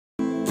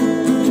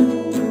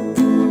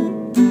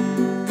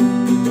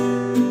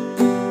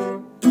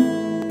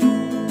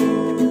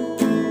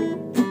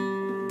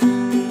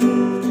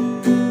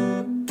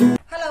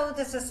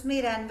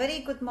and very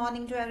good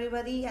morning to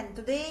everybody. And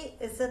today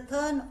is the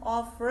turn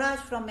of Raj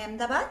from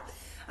Ahmedabad.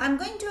 I'm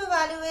going to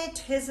evaluate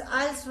his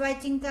IELTS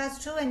writing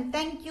test too, and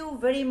thank you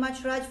very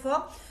much, Raj,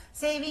 for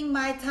saving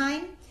my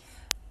time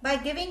by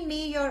giving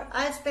me your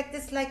IELTS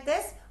practice like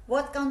this.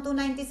 Word count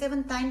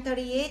 297, time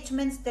 38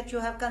 means that you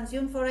have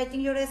consumed for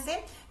writing your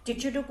essay.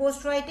 Did you do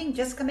post writing?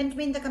 Just comment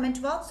me in the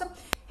comment box.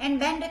 And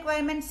band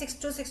requirement 6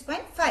 to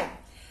 6.5.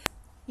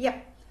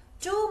 Yep.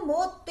 Two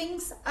more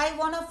things I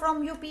want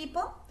from you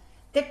people,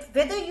 that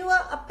whether you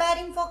are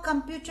appearing for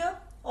computer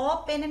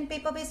or pen and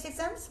paper based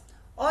exams,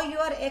 or you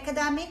are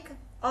academic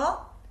or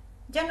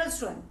general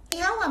student.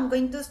 Now I'm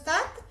going to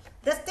start.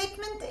 The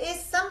statement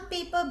is, some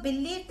people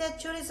believe that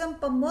tourism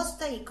promotes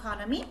the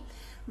economy,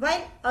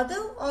 while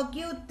others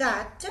argue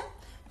that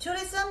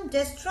tourism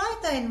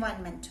destroys the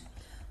environment.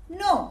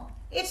 No,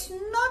 it's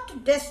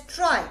not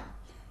destroy.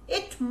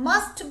 It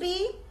must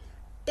be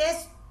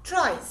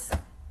destroys.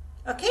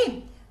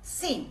 Okay.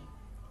 See,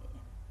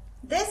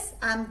 this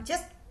I'm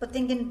just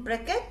putting in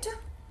bracket.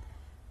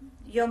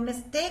 Your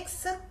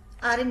mistakes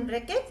are in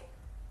bracket.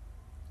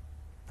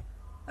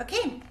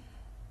 Okay.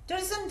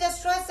 Tourism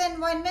destroys the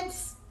environment.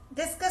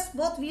 Discuss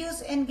both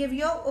views and give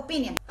your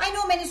opinion. I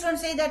know many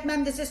students say that,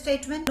 ma'am, this is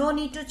statement. No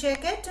need to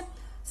check it.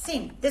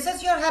 See, this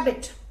is your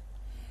habit.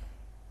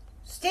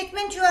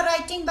 Statement you are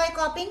writing by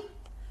copying,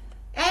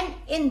 and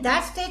in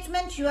that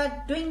statement you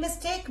are doing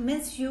mistake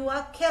means you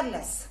are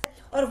careless.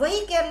 और वही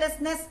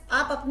carelessness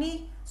आप अपनी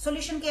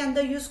solution के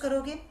अंदर use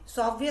करोगे,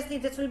 so obviously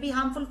this will be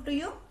harmful to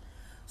you.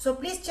 So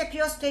please check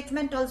your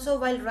statement also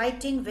while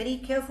writing very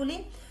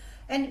carefully.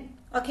 And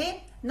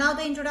okay, now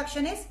the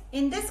introduction is,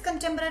 in this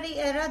contemporary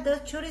era,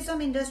 the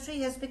tourism industry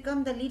has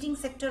become the leading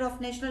sector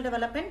of national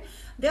development.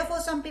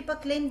 Therefore, some people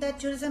claim that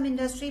tourism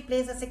industry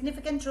plays a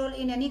significant role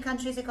in any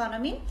country's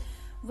economy,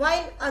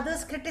 while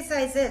others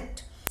criticize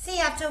it. See,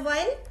 after a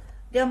while,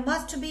 there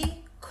must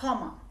be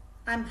comma.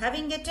 I'm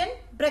having it in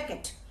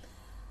bracket.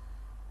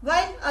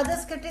 While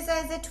others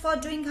criticize it for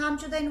doing harm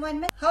to the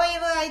environment.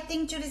 However, I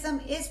think tourism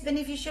is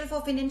beneficial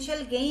for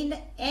financial gain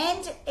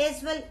and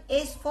as well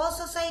as for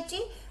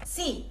society.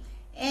 See,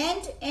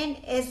 and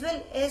as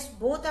well as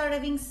both are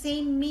having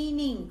same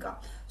meaning.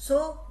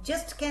 So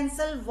just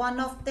cancel one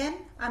of them.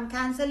 I'm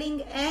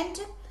cancelling and.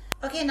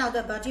 Okay, now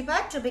the body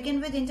part. To begin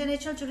with,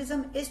 international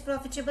tourism is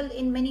profitable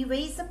in many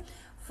ways.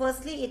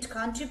 Firstly, it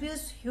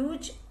contributes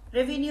huge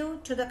revenue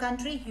to the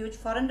country, huge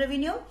foreign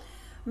revenue.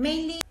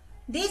 Mainly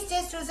these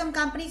days tourism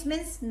companies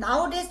means,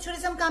 nowadays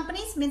tourism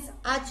companies means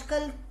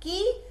आजकल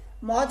की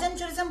modern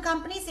tourism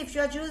companies, if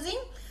you are choosing,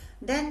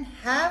 then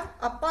have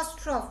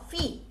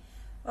apostrophe.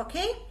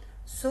 Okay,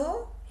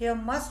 so here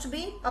must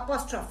be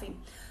apostrophe.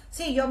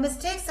 See, your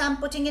mistakes I'm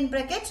putting in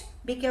bracket.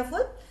 Be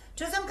careful.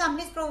 Tourism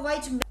companies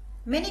provide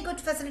many good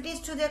facilities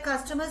to their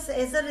customers.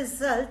 As a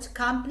result,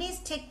 companies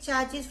take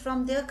charges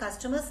from their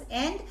customers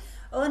and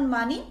earn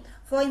money.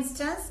 For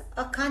instance,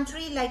 a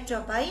country like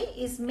Dubai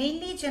is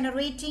mainly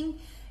generating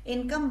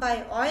income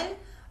by oil.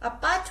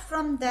 Apart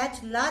from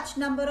that, large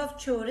number of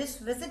tourists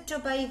visit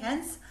Dubai.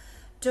 Hence,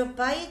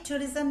 Dubai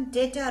tourism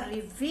data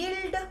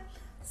revealed.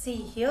 See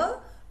here,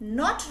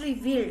 not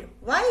revealed.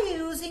 Why are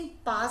you using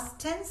past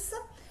tense?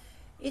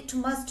 It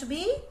must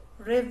be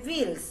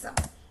reveals.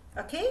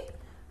 Okay,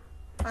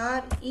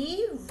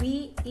 reveals.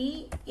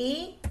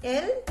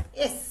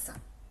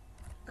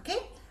 Okay,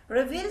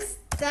 reveals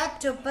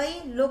that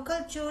Dubai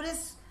local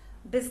tourist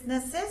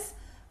businesses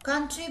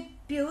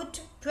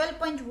contribute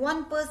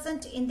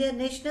 12.1% in their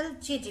national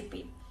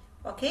GDP.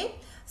 Okay.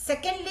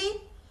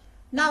 Secondly,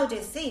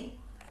 nowadays, see,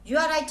 you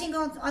are writing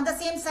on the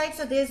same side,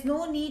 so there is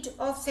no need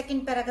of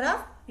second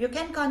paragraph. You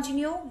can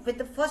continue with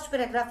the first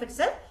paragraph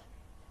itself.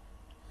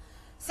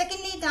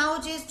 Secondly,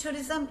 nowadays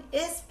tourism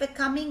is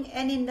becoming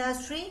an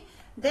industry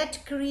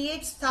that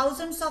creates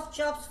thousands of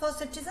jobs for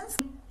citizens.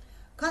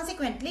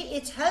 Consequently,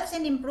 it helps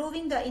in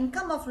improving the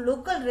income of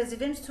local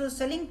residents through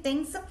selling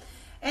things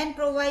and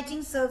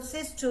providing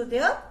services to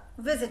their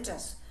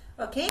visitors.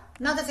 Okay.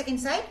 Now the second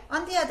side.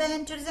 On the other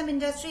hand, tourism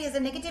industry has a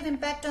negative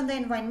impact on the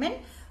environment,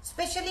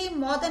 especially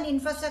modern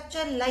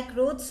infrastructure like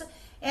roads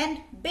and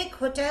big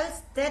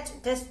hotels that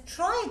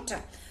destroy it.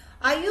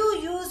 Are you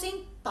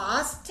using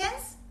past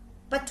tense?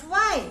 But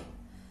why?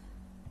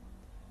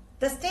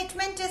 The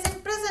statement is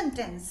in present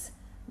tense.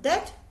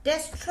 That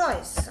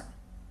destroys.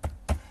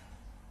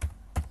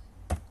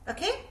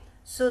 Okay.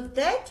 So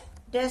that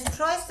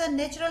destroys the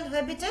natural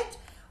habitat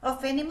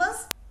of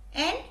animals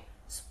and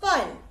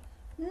spoil.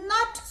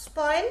 Not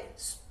spoil,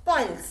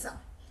 spoils.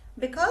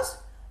 Because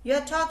you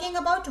are talking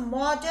about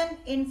modern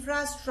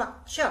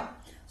infrastructure.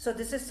 So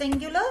this is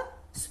singular,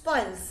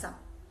 spoils.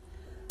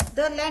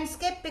 The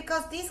landscape,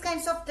 because these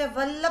kinds of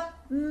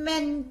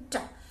development.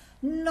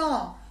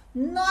 No,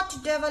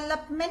 not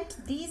development.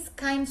 These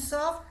kinds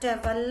of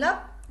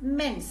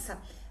developments.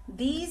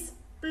 These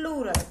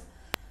plural.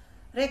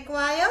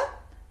 Require?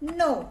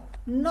 No,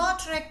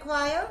 not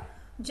require.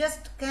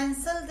 Just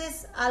cancel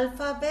this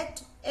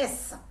alphabet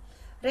S.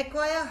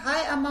 Require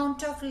high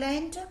amount of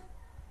land.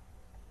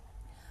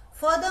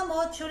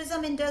 Furthermore,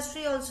 tourism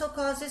industry also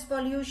causes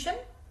pollution.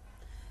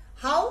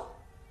 How?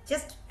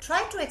 Just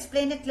try to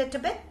explain it a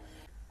little bit.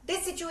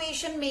 This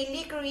situation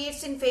mainly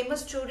creates in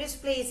famous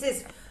tourist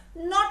places.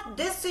 Not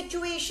this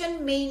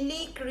situation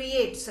mainly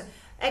creates.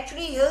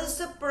 Actually, here's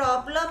the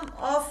problem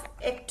of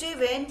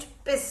active and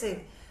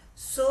passive.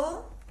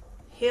 So,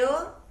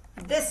 here,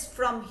 this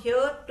from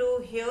here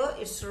to here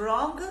is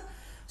wrong.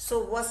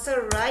 So, what's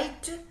the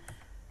right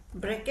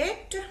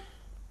bracket?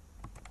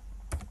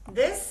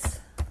 This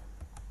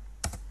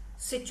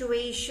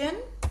situation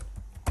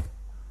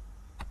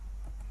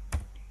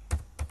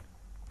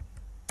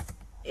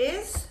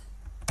is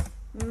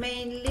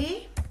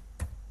mainly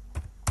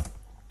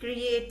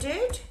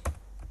created.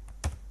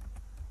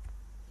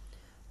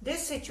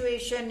 This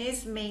situation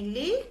is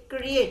mainly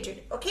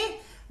created. Okay,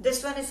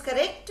 this one is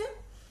correct.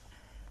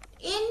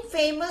 In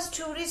famous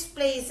tourist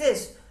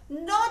places,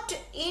 not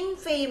in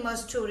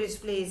famous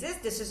tourist places.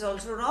 This is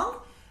also wrong.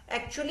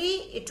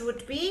 Actually, it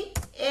would be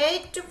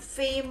at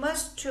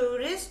famous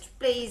tourist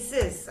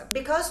places,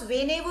 because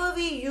whenever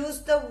we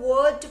use the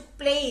word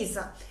place,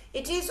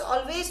 it is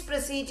always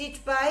preceded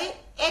by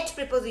at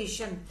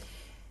preposition.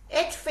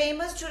 At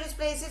famous tourist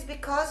places,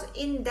 because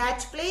in that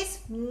place,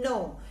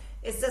 no.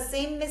 It's the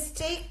same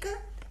mistake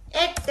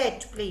at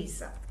that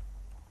place.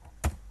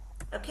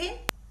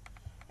 Okay.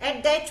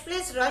 At that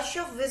place, rush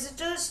of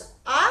visitors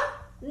are?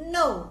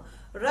 No.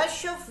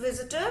 Rush of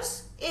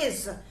visitors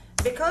is,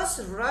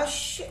 because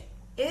rush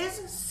is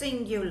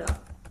singular.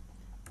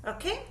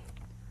 Okay.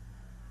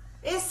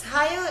 Is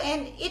higher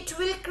and it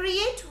will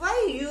create.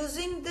 Why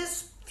using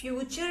this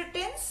future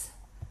tense?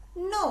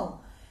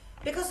 No.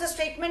 Because the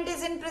statement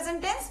is in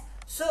present tense.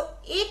 So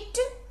it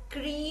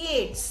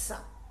creates.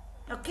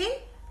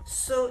 Okay.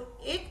 So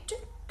it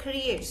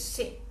creates.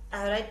 See,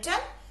 I write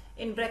down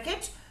in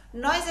brackets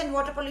noise and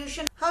water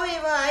pollution.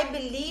 However, I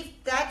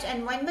believe that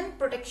environment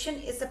protection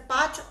is a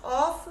part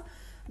of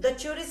the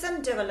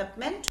tourism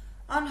development.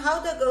 On how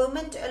the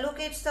government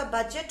allocates the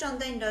budget on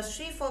the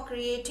industry for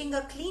creating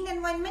a clean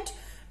environment.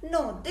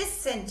 No, this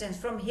sentence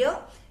from here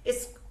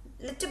is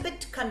a little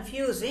bit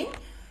confusing.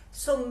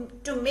 So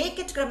to make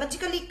it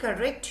grammatically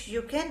correct,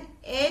 you can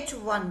add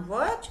one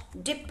word,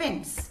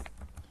 depends.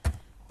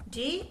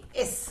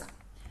 DS.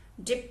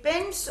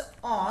 Depends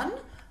on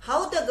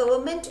how the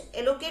government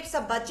allocates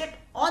a budget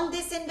on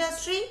this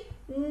industry.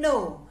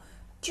 No,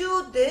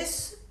 to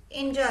this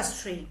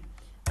industry.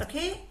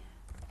 Okay,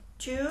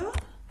 to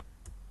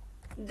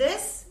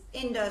this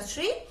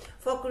industry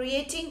for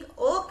creating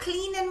a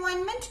clean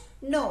environment.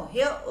 No,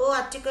 here O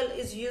article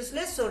is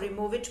useless, so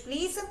remove it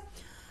please.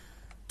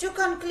 To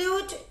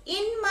conclude,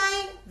 in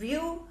my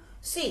view,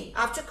 see,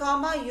 after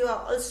comma you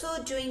are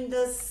also doing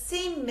the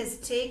same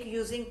mistake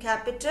using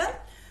capital.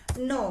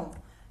 No,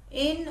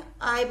 in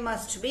I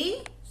must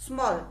be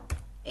small.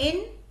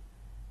 In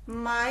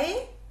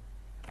my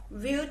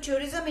view,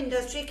 tourism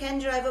industry can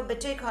drive a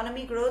better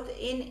economic growth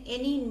in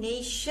any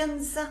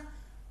nations.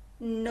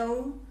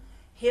 No,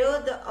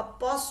 here the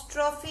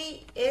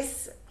apostrophe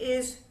S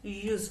is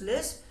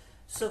useless,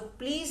 so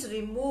please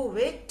remove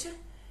it.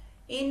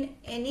 In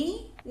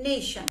any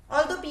nation.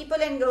 Although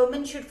people and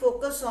government should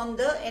focus on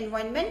the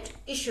environment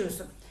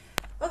issues.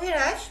 Okay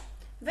Raj,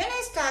 when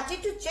I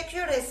started to check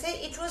your essay,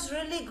 it was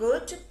really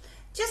good.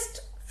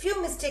 Just few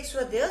mistakes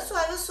were there, so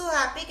I was so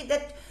happy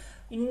that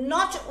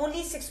not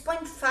only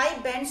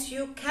 6.5 bands,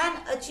 you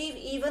can achieve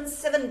even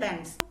 7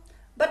 bands.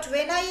 But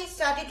when I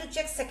started to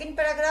check second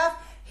paragraph,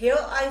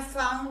 here I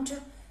found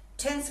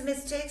tense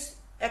mistakes,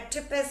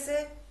 active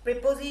passive,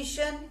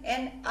 preposition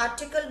and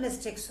article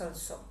mistakes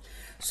also.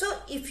 So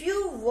if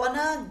you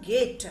wanna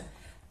get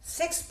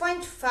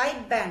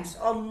 6.5 bands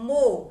or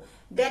more,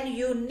 then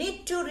you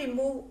need to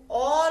remove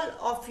all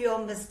of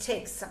your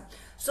mistakes.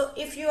 So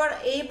if you are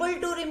able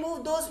to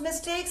remove those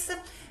mistakes,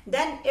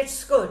 then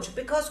it's good,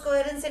 because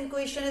coherence and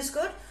cohesion is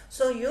good.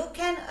 So you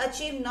can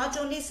achieve not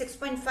only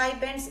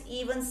 6.5 bands,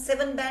 even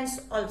 7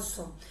 bands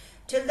also.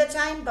 Till the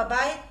time, bye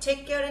bye,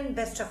 take care and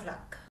best of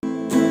luck.